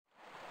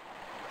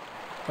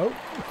Oh,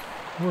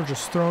 we're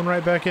just thrown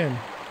right back in,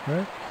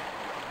 right?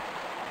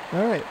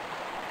 Alright.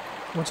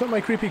 What's up, my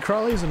creepy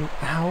crawlies? And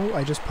ow,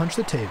 I just punched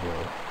the table.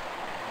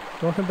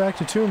 Welcome back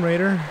to Tomb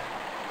Raider.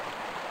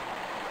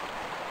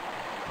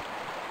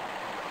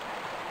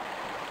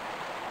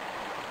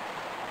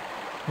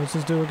 What's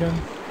this do again?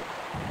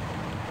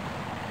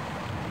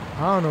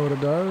 I don't know what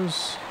it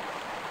does.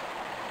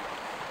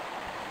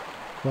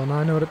 Well, now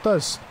I know what it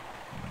does.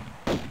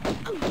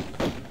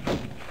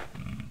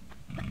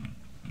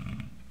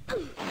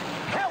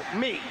 Help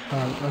me!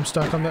 I'm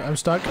stuck on the... I'm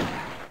stuck.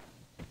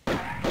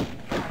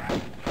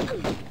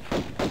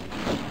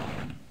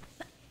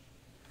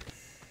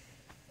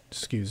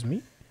 Excuse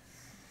me.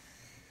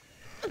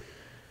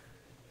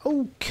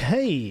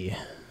 Okay.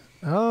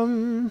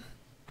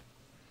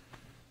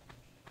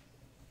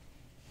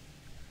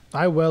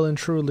 I well and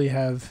truly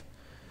have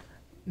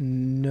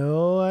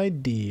no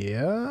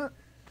idea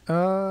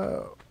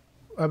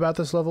about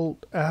this level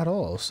at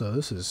all, so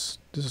this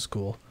is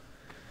cool.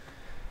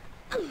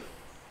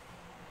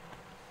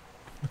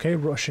 Okay,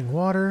 rushing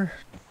water.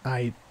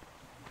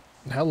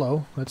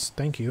 Hello.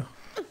 Thank you.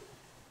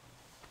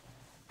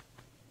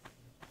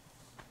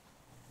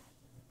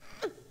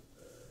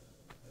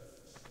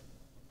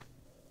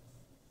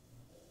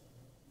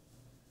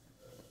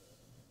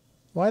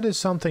 Why does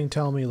something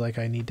tell me, like,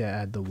 I need to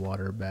add the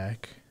water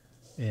back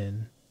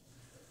in?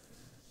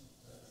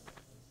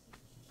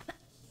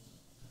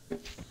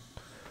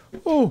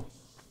 Oh!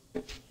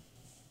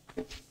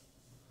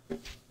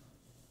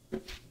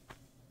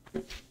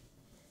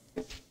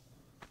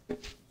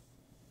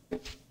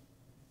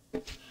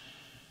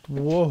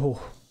 Whoa.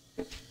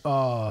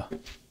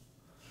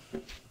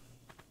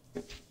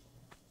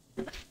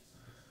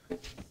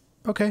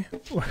 Okay.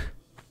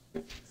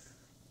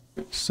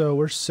 So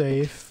we're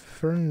safe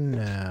for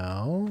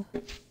now.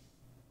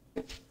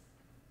 Let's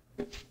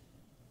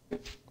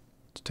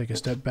take a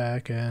step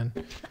back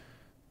and...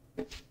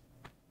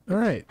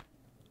 Alright.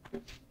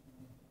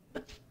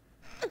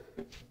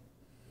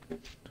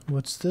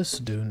 What's this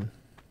doing?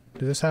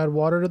 Did this add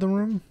water to the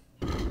room?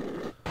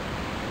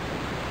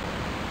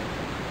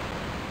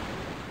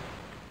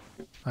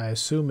 I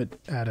assume it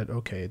added...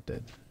 Okay, it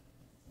did.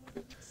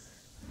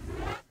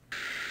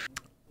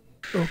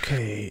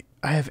 Okay,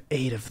 I have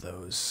 8 of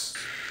those.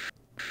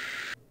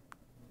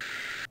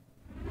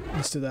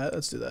 Let's do that,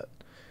 let's do that.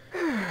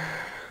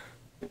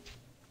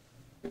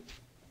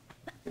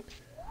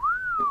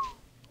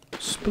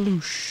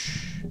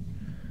 Sploosh.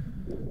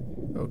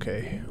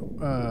 Okay,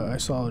 I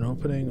saw an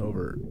opening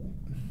over...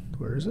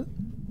 Where is it?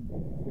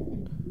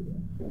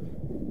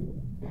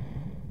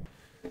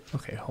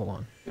 Okay, hold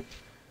on.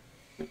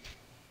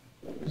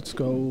 Let's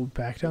go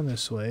back down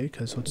this way,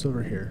 because what's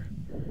over here?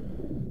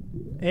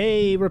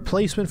 A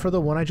replacement for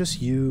the one I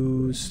just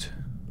used.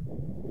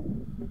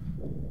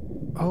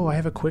 Oh, I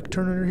have a quick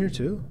turn under here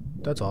too?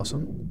 That's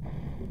awesome.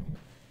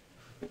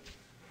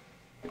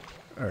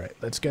 Alright,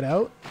 let's get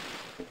out.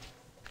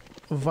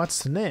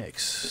 What's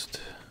next?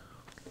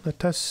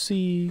 Let us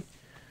see.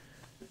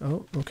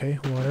 Oh, okay,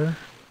 water.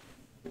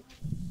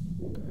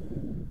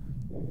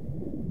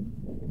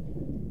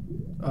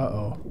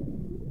 Uh-oh.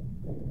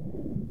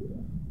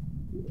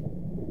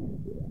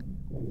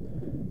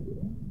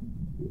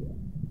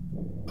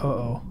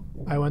 Uh-oh.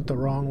 I went the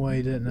wrong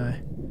way, didn't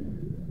I?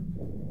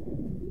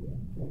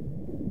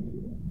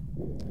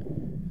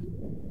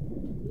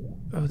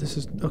 Oh, this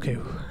is... Okay.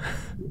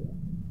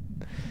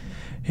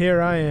 Here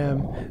I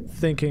am,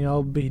 thinking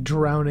I'll be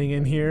drowning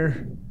in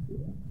here.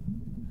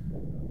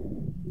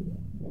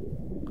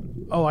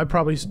 Oh, I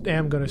probably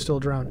am gonna still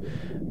drown.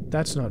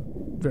 That's not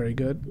very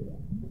good.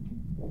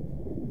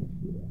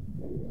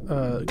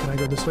 Can I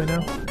go this way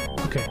now?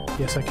 Okay,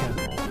 yes I can.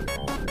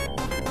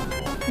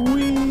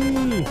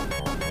 Whee!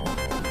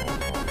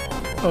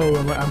 Oh,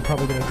 I'm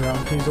probably gonna drown.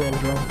 Please don't let me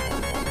drown.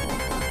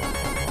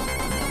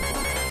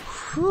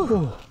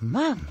 Whew,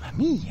 mamma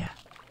mia.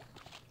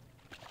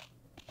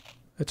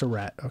 It's a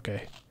rat,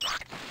 okay.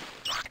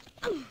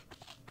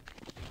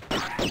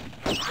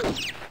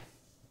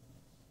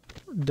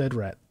 Dead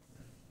rat.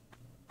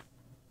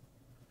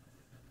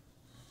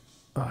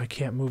 Oh, I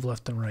can't move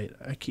left and right.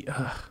 I keep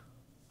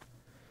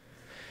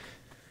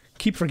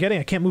forgetting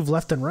I can't move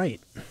left and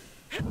right.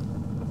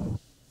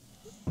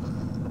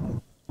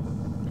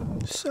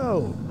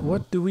 So,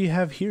 what do we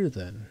have here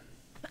then?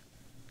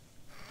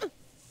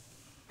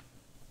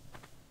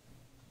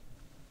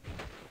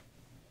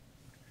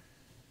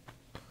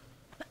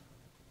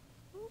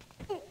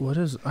 What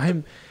is...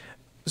 I'm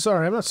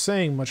sorry, I'm not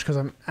saying much because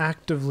I'm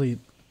actively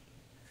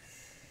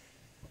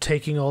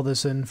taking all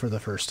this in for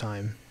the first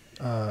time.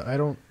 I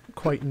don't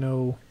quite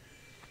know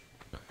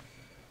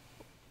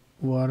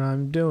what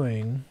I'm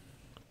doing,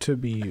 to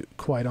be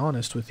quite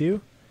honest with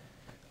you.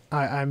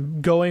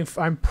 I'm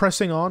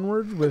pressing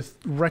onward with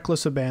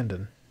reckless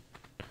abandon.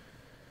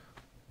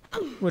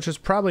 Which is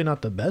probably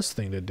not the best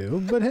thing to do,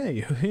 but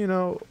hey, you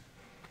know,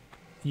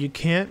 you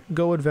can't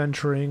go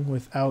adventuring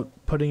without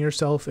putting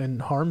yourself in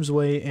harm's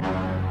way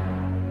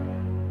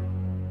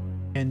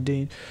and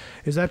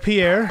is that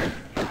Pierre?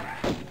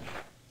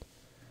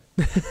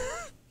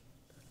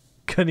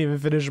 couldn't even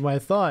finish my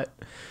thought.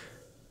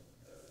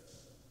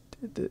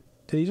 Did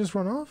he just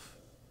run off?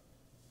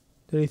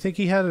 Did he think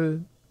he had a...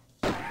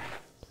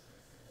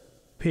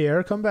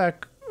 Pierre, come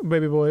back,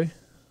 baby boy.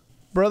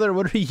 Brother,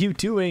 what are you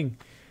doing?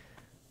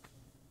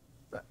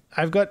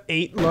 I've got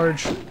 8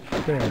 large...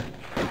 There.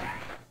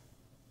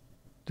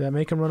 Did I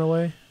make him run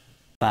away?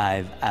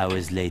 5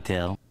 hours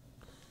later.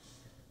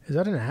 Is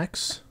that an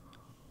axe?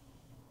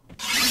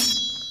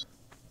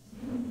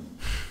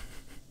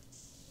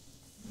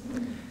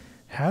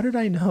 How did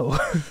I know?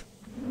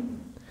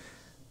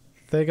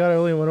 They got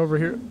only one over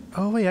here.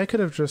 Oh wait, I could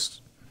have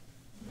just...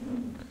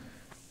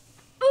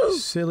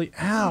 Silly...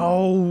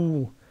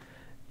 Ow!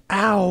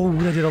 Ow!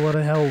 That did a lot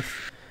of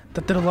health.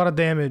 That did a lot of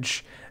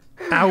damage.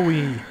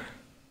 Owie!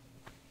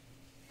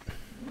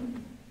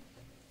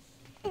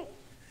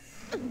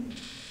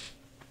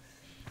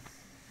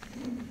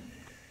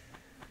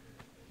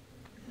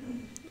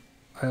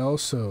 I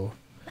also...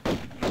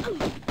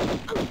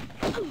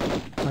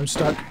 I'm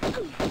stuck.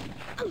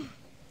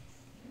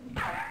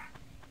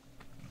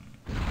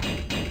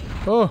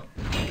 Oh!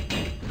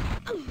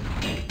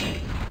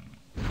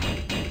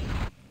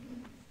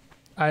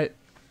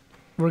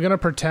 We're gonna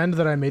pretend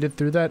that I made it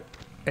through that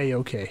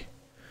A-okay.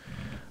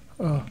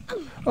 Oh.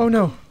 Oh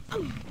no!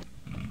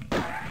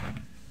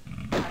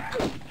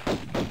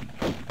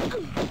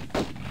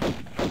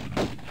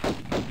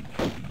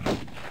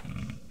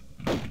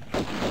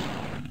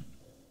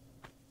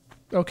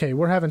 Okay,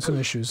 we're having some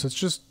issues. Let's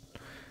just...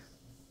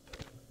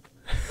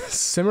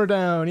 simmer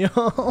down,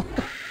 y'all.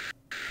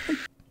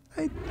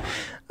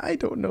 I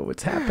don't know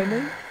what's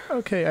happening.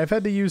 Okay, I've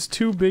had to use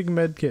 2 big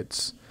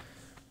medkits.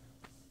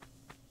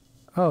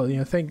 Oh, you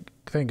know, thank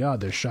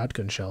God there's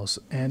shotgun shells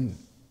and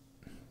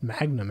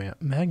magnum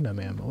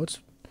ammo. What's...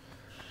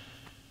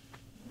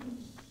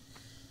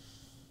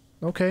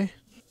 Okay.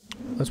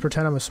 Let's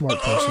pretend I'm a smart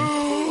person.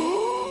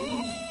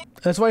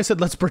 That's why I said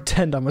let's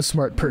pretend I'm a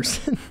smart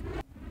person.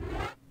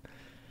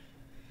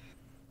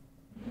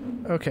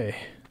 Okay.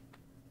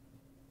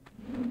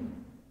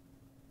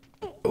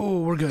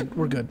 Oh, we're good.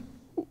 We're good.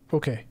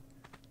 Okay.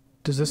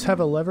 Does this have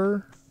a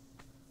lever?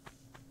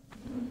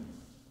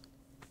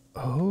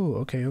 Oh,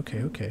 okay,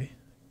 okay, okay.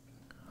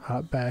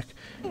 Hop back.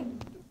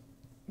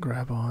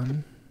 Grab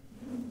on.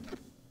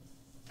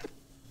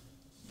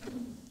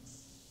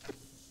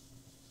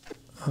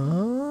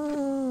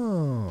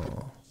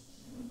 Oh.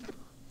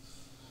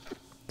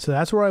 So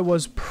that's where I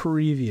was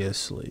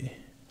previously.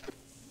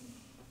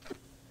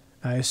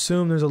 I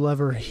assume there's a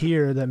lever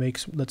here that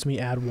lets me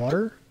add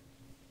water.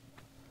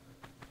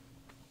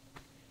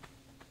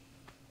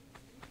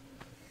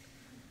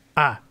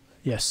 Ah,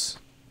 yes.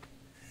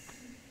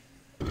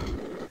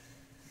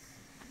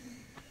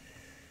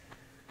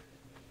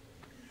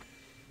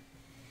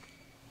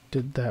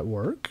 Did that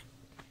work?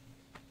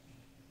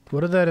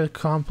 What did that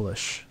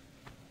accomplish?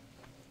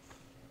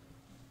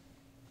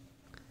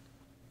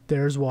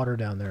 There's water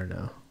down there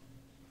now.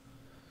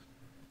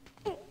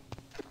 At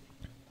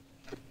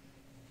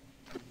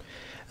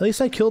least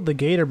I killed the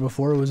gator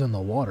before it was in the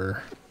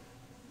water.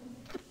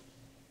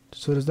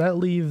 So does that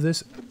leave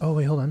this... Oh,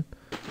 wait, hold on.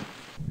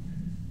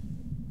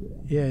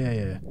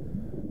 Yeah.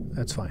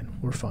 That's fine.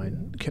 We're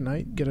fine. Can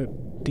I get a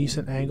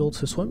decent angle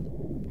to swim?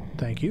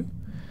 Thank you.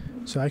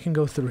 So I can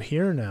go through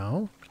here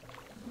now.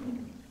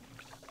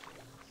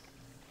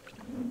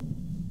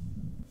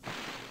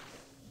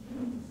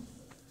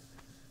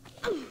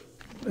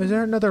 Is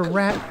there another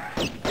rat?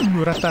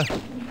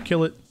 Rata.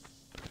 Kill it.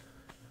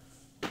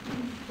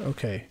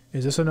 Okay.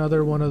 Is this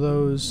another one of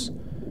those...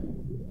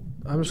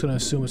 I'm just going to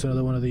assume it's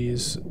another one of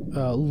these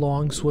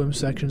long swim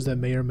sections that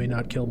may or may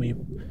not kill me.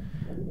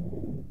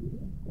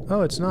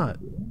 Oh, it's not.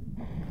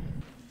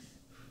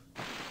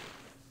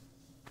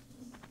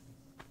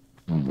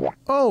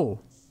 Oh!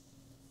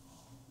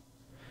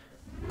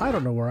 I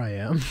don't know where I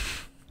am.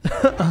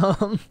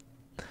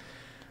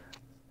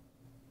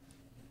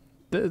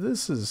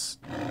 This is...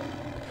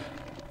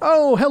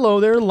 Oh, hello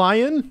there,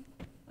 lion!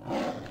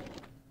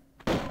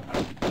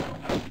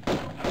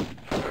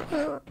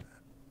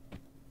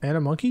 And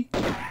a monkey?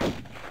 Are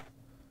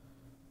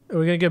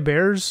we gonna get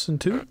bears and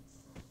 2?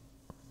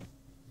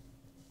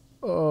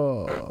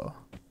 Oh.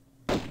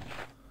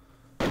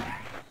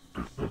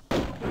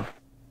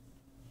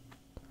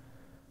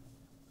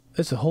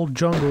 It's a whole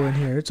jungle in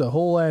here. It's a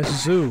whole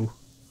ass zoo.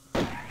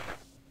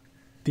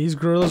 These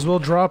gorillas will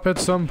drop at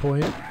some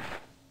point.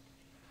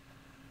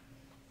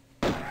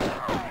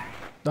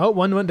 Oh,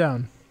 one went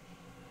down.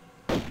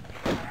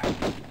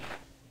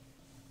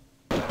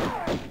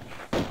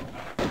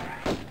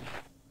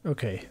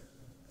 Okay.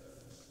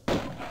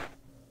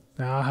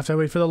 Now I'll have to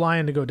wait for the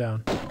lion to go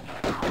down.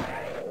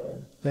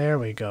 There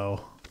we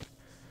go.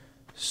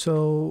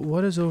 So,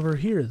 what is over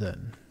here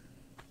then?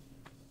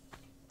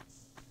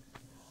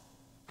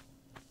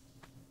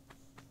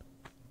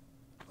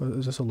 What,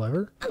 is this a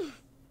lever?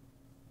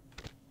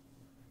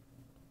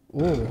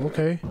 Oh,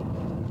 okay.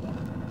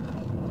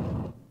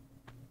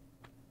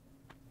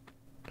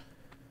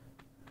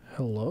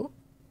 Hello?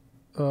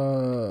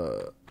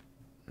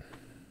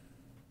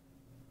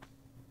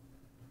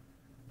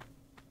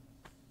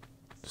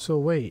 So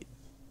wait.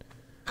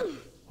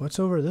 What's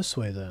over this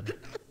way then?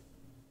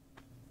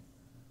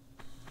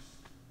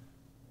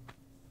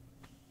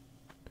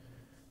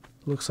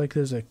 Looks like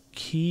there's a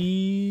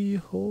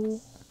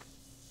keyhole.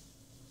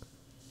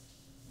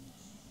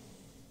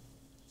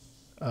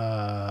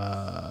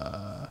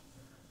 I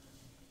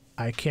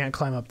can't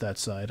climb up that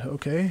side.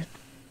 Okay.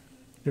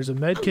 There's a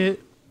med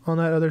kit on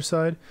that other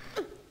side,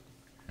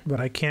 but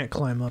I can't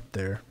climb up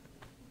there.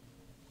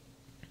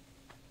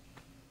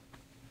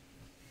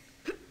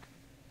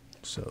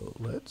 So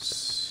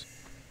let's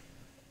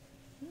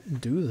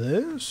do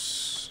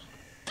this.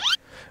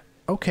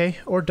 Okay,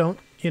 or don't,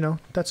 you know,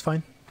 that's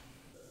fine.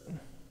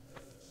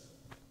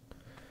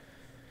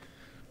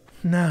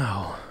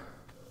 Now,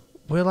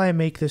 will I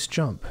make this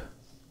jump?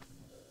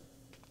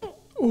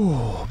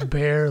 Ooh,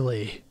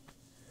 barely.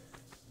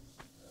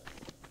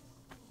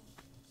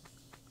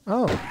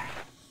 Oh.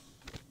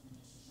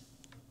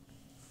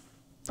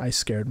 I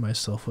scared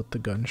myself with the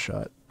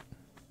gunshot.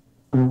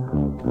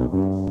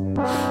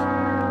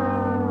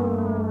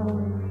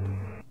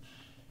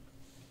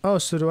 Oh,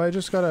 so do I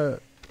just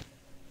gotta...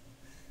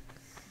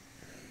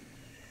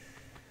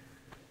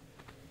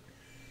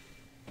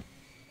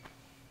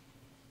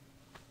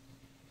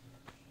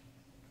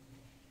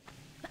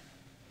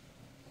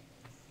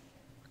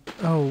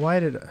 Oh, why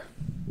did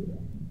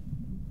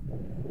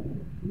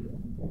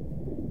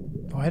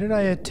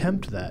I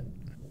attempt that?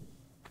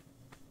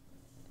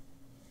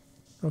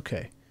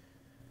 Okay.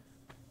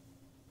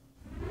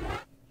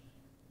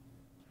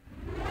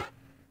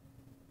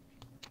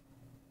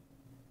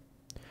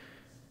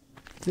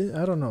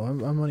 I don't know.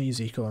 I'm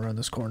uneasy going around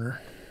this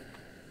corner.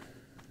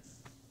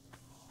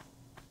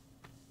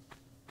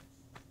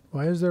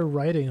 Why is there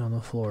writing on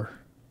the floor?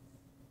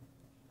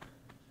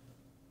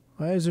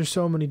 Why is there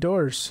so many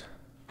doors?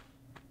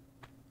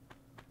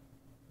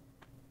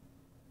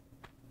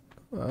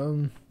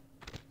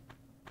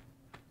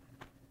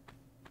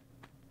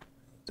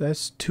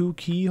 That's 2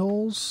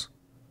 keyholes?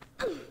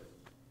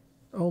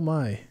 Oh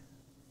my.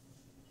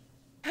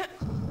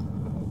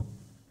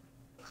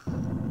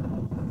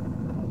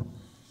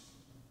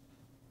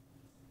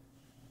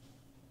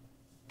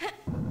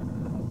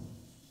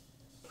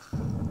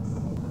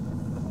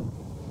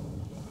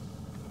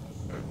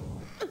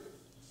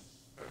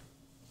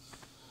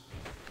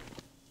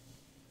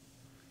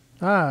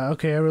 Ah,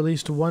 okay, I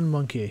released 1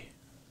 monkey.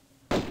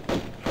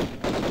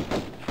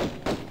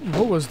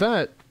 What was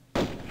that?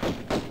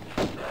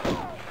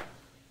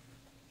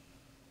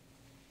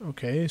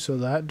 Okay, so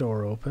that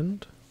door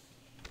opened.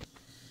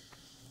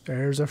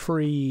 There's a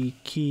free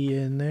key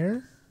in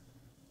there.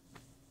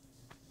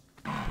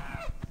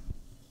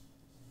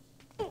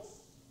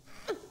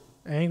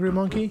 Angry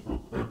monkey?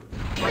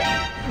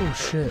 Oh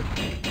shit.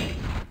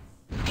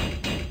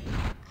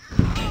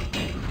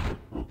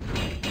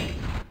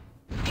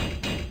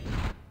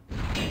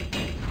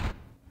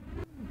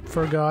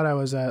 Forgot I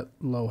was at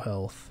low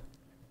health.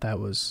 That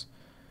was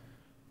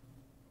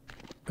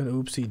an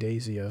oopsie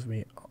daisy of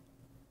me.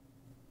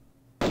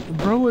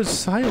 Bro was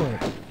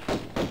silent.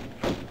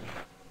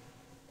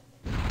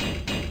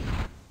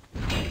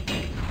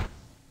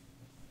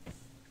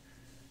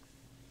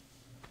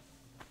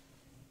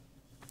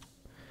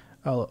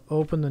 I'll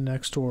open the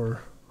next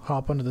door,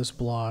 hop onto this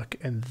block,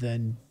 and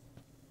then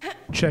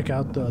check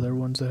out the other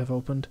ones that have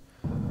opened.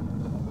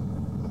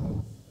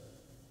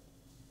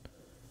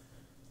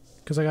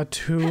 Because I got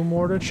 2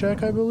 more to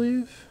check, I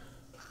believe.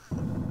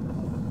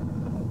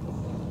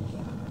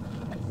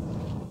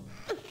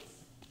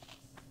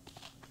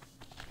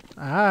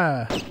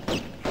 Ah.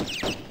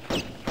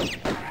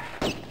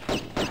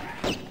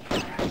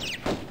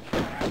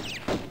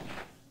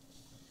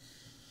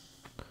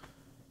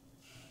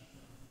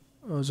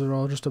 Those are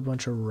all just a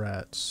bunch of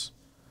rats.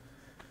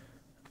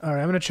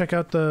 Alright, I'm gonna check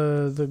out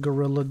the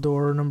gorilla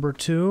door number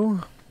 2.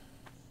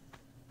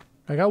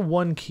 I got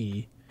 1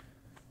 key.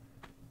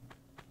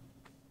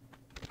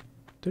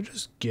 They're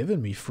just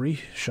giving me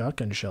free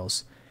shotgun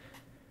shells.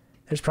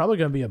 There's probably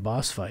gonna be a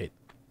boss fight.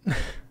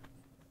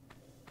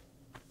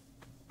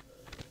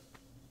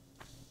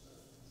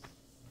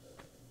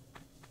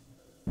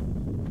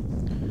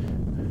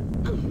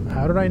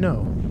 How did I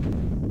know?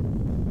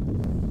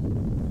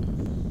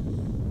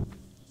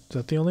 Is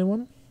that the only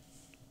one?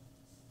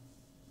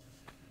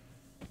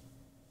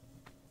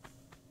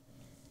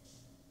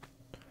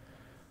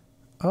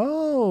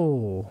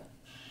 Oh,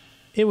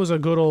 it was a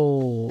good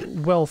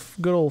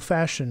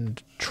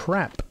old-fashioned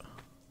trap.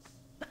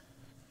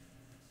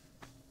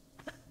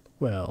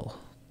 Well,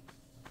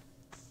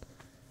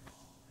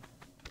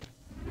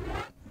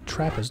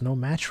 trap is no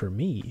match for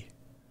me.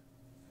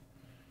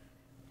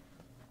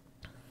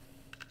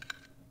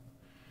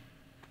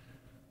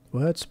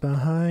 What's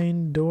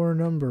behind door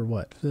number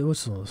what?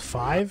 What's those?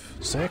 5?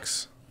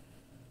 6?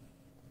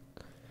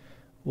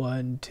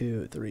 1,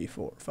 2, 3,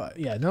 4, 5.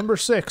 Yeah, number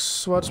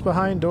 6. What's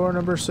behind door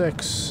number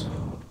 6?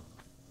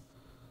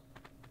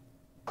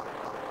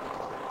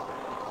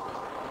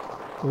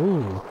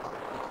 Ooh.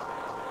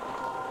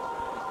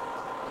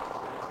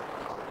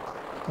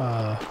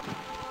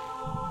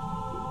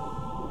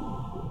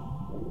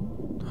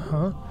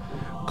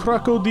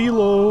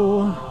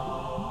 Crocodilo.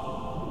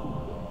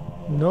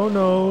 No,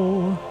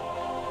 no.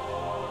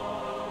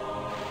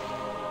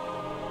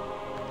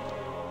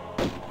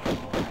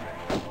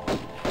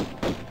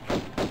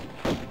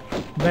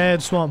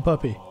 Bad swamp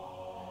puppy.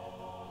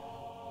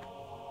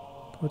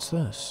 What's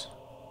this?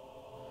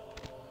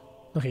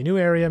 Okay, new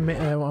area.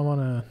 I want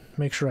to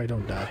make sure I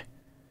don't die.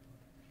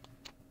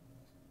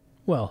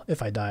 Well,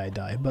 if I die, I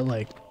die. But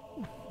like,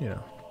 you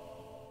know.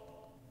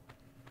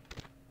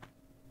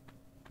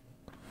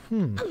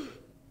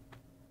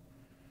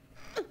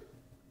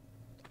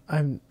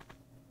 I'm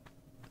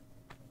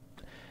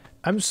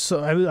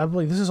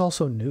like, this is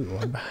also new.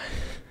 I'm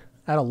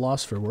at a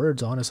loss for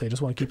words, honestly. I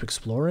just want to keep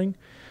exploring,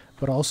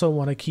 but also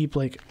want to keep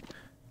like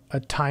a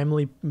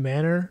timely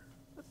manner,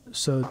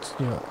 so it's,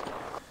 you know,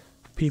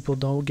 people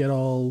don't get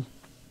all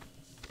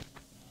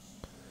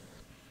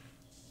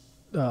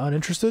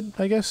uninterested,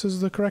 I guess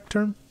is the correct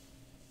term.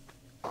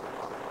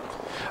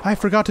 I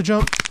forgot to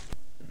jump.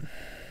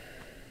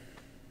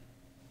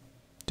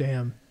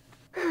 Damn.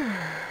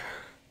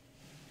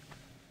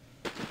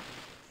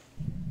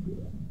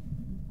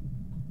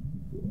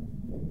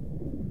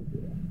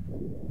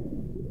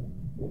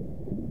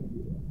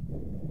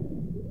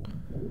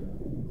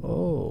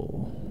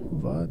 Oh,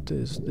 what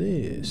is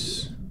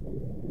this?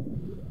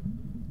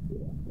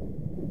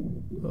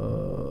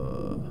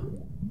 Oh.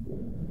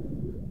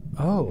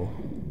 Oh.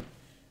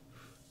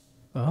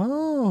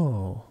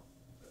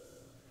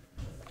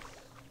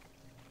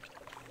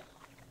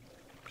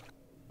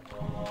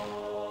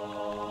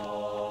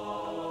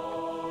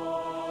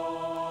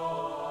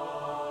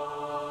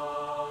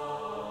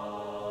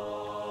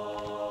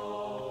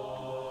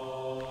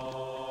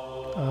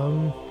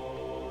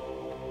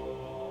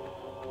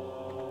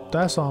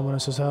 That's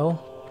ominous as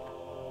hell.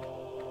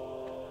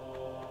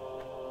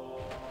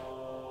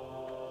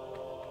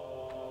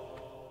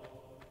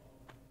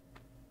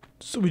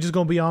 So we just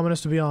gonna be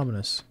ominous to be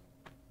ominous.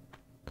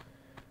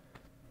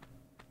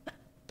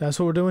 That's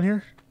what we're doing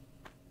here?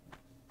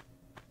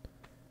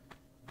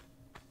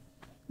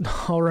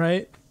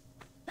 Alright.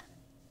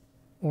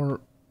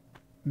 Or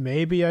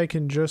maybe I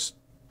can just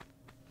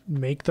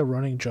make the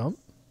running jump?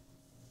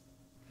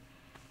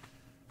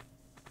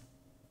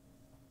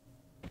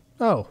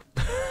 Oh.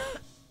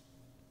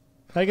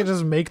 I can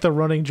just make the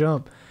running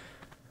jump.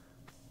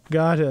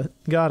 Got it.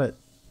 Got it.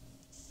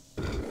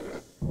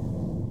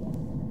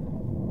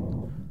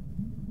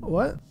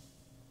 What?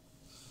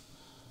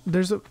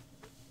 There's a...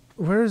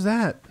 Where is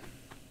that?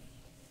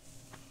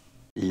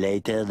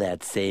 Later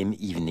that same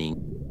evening.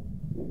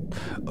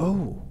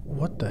 Oh,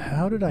 what the...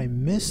 How did I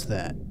miss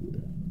that?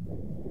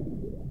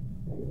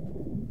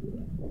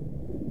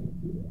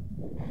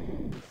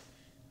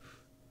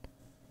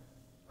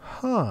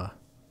 Huh.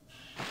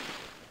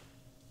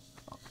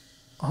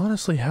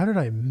 Honestly, how did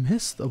I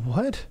miss the...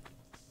 What?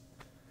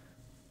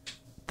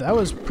 That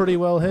was pretty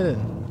well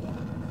hidden.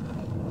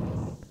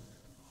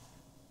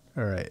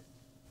 Alright.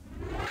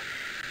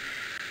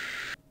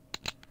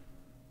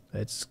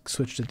 Let's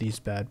switch to these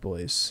bad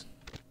boys.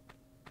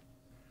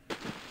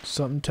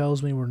 Something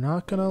tells me we're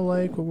not gonna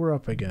like what we're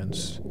up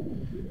against.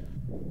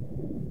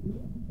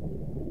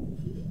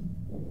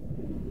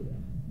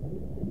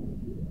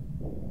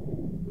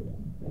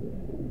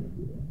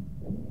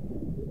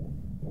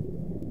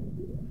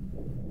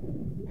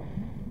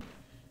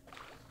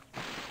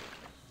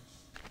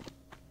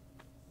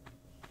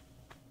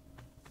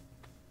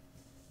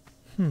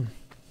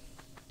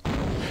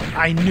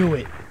 I knew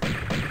it.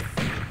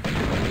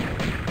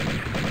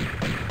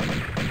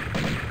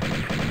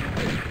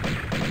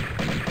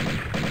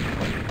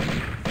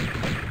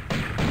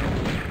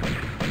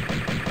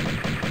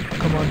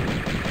 Come on.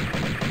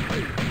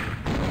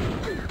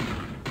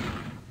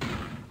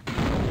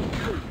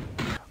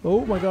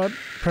 Oh my god.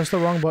 Press the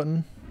wrong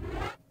button.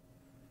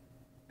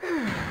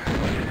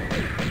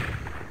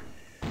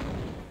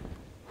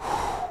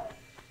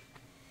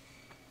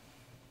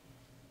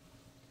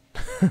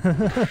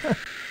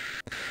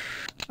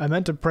 I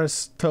meant to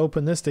press to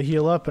open this to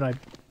heal up, and I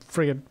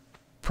friggin'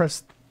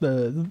 pressed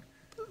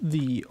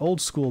the old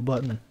school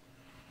button.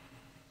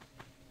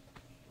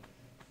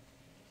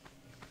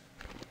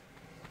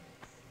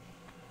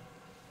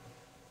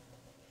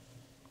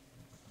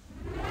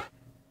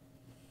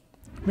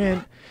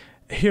 Man,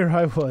 here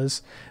I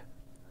was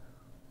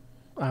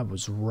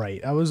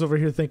right. I was over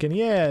here thinking,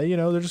 yeah, you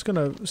know, they're just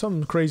gonna...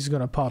 Something crazy's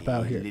gonna pop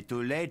out here. A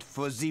little late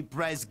for the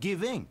prize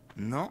giving,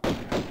 no?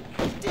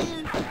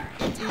 Still,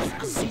 it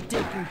is the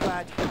taking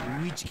part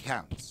which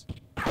counts.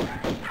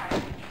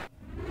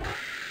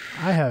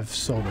 I have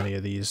so many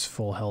of these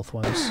full health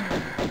ones.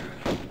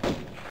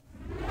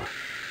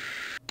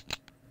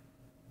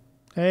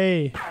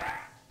 Hey,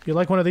 you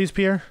like one of these,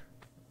 Pierre?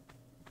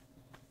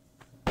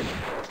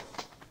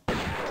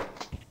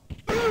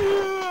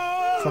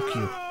 Fuck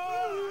you.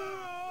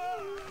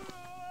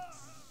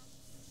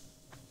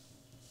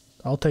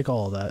 I'll take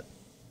all of that.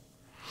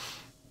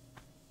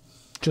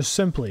 Just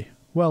simply,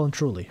 well and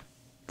truly,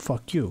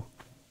 fuck you.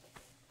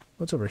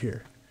 What's over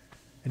here?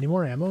 Any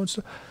more ammo and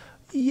stuff?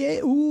 Yeah,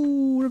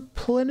 ooh,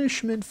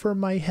 replenishment for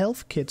my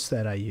health kits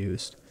that I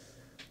used.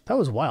 That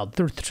was wild.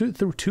 There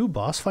were two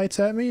boss fights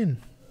at me in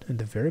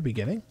the very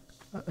beginning.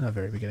 Not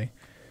very beginning.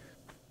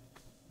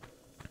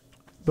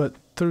 But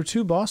there were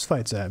two boss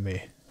fights at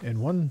me in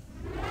one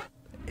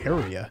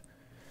area.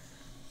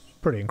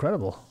 Pretty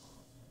incredible.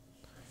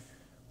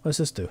 What does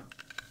this do?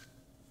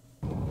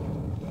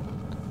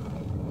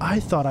 I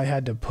thought I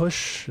had to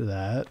push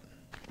that.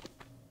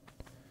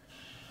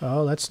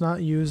 Oh, let's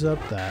not use up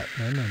that.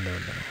 No.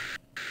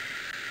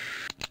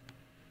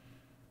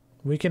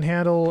 We can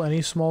handle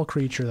any small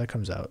creature that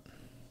comes out.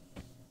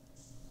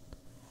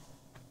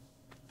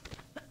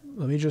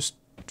 Let me just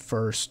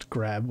first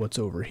grab what's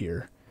over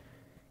here.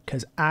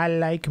 Because I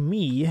like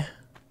me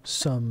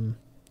some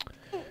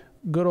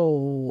good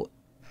old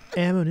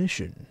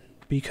ammunition.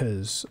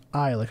 Because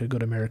I, like a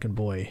good American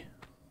boy,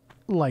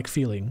 like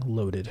feeling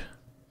loaded.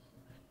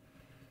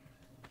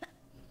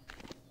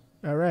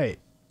 Alright.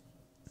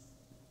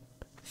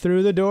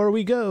 Through the door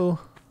we go.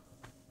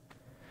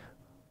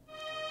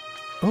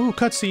 Oh,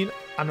 cutscene.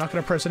 I'm not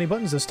going to press any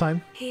buttons this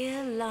time.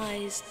 Here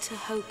lies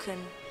Tehokan,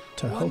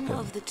 one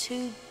of the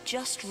two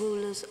just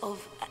rulers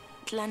of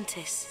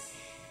Atlantis,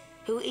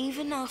 who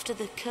even after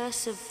the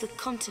curse of the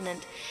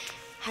continent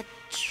had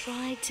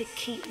tried to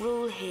keep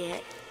rule here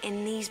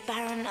in these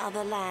barren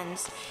other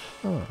lands.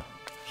 Oh.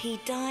 He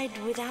died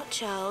without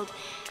child,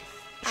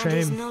 Shame. and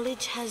his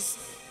knowledge has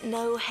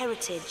no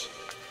heritage.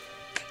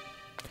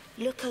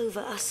 Look over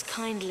us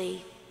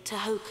kindly,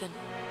 Tehokan.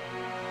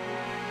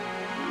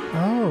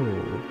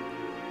 Oh.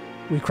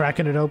 We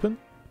cracking it open?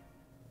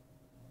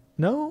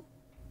 No?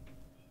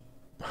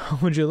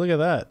 Would you look at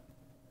that?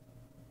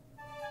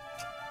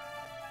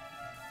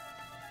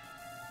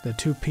 The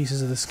two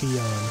pieces of the ski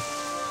on.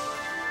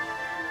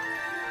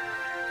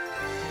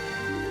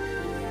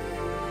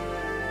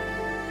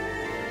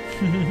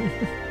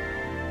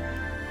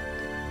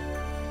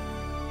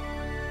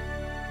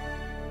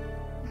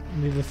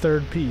 Need the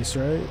third piece,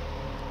 right?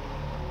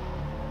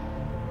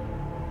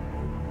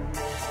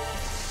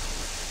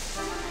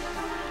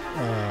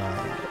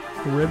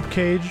 Rib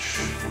cage.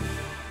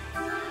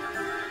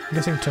 I'm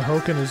guessing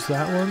Tehokan is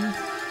that one.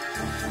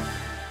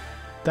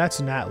 That's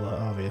Natla,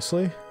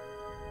 obviously.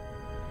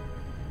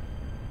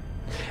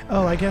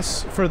 Oh, I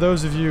guess for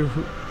those of you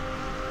who...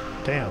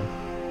 Damn.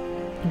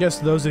 I guess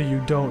those of you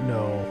who don't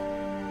know,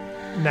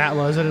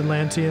 Natla is an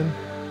Atlantean.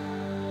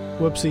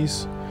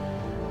 Whoopsies.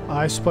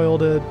 I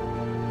spoiled a,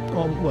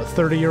 what,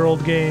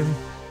 30-year-old game.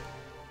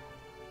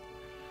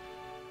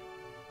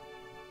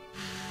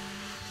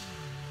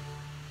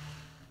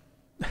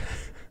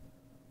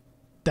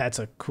 That's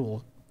a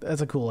cool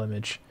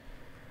image.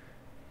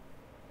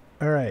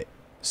 Alright,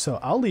 so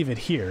I'll leave it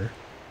here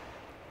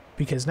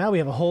because now we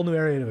have a whole new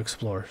area to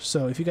explore.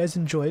 So if you guys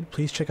enjoyed,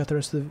 please check out the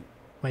rest of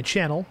my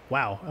channel.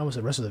 Wow, I almost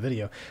said the rest of the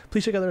video.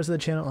 Please check out the rest of the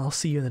channel and I'll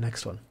see you in the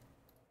next one.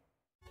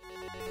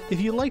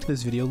 If you liked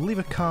this video, leave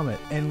a comment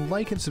and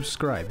like and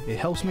subscribe. It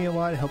helps me a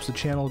lot, it helps the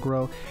channel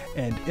grow,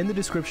 and in the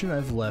description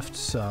I've left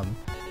some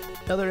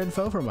other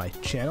info for my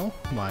channel,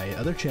 my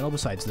other channel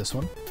besides this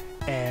one,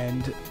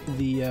 and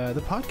the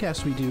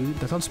podcast we do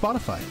that's on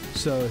Spotify.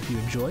 So if you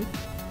enjoyed,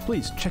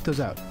 please check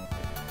those out.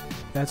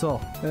 That's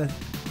all.